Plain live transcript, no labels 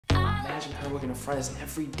imagine her working in front of us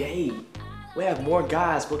every day. We have more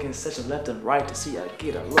guys booking sessions left and right to see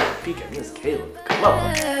get a little peek at Miss Kayla. Come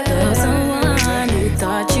on.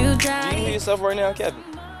 Do you feel yourself right now, Kevin?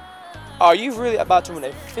 Are you really about to win a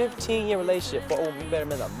 15-year relationship for old me better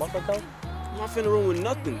than a month ago? I'm not finna ruin with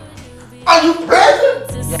nothing. Are you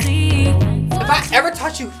present? If I ever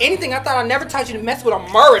taught you anything, I thought I never taught you to mess with a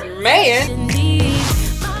married man.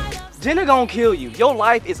 Jenna gonna kill you. Your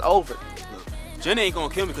life is over. Look, Jenna ain't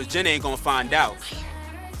gonna kill me because Jenna ain't gonna find out.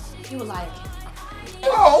 You like it.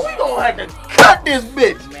 Oh, we gonna have to cut this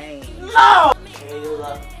bitch. Man. No.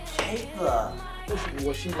 Kayla.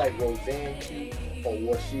 Was she like Roseanne cute, or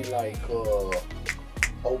was she like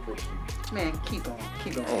Oprah cute? Man, keep on.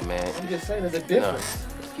 Hey man. I'm just saying there's a difference.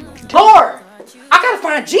 Lord, I gotta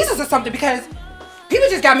find Jesus or something because people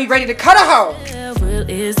just got me ready to cut a hoe. Will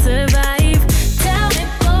it survive? Tell me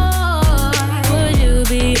more. Would you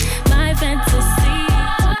be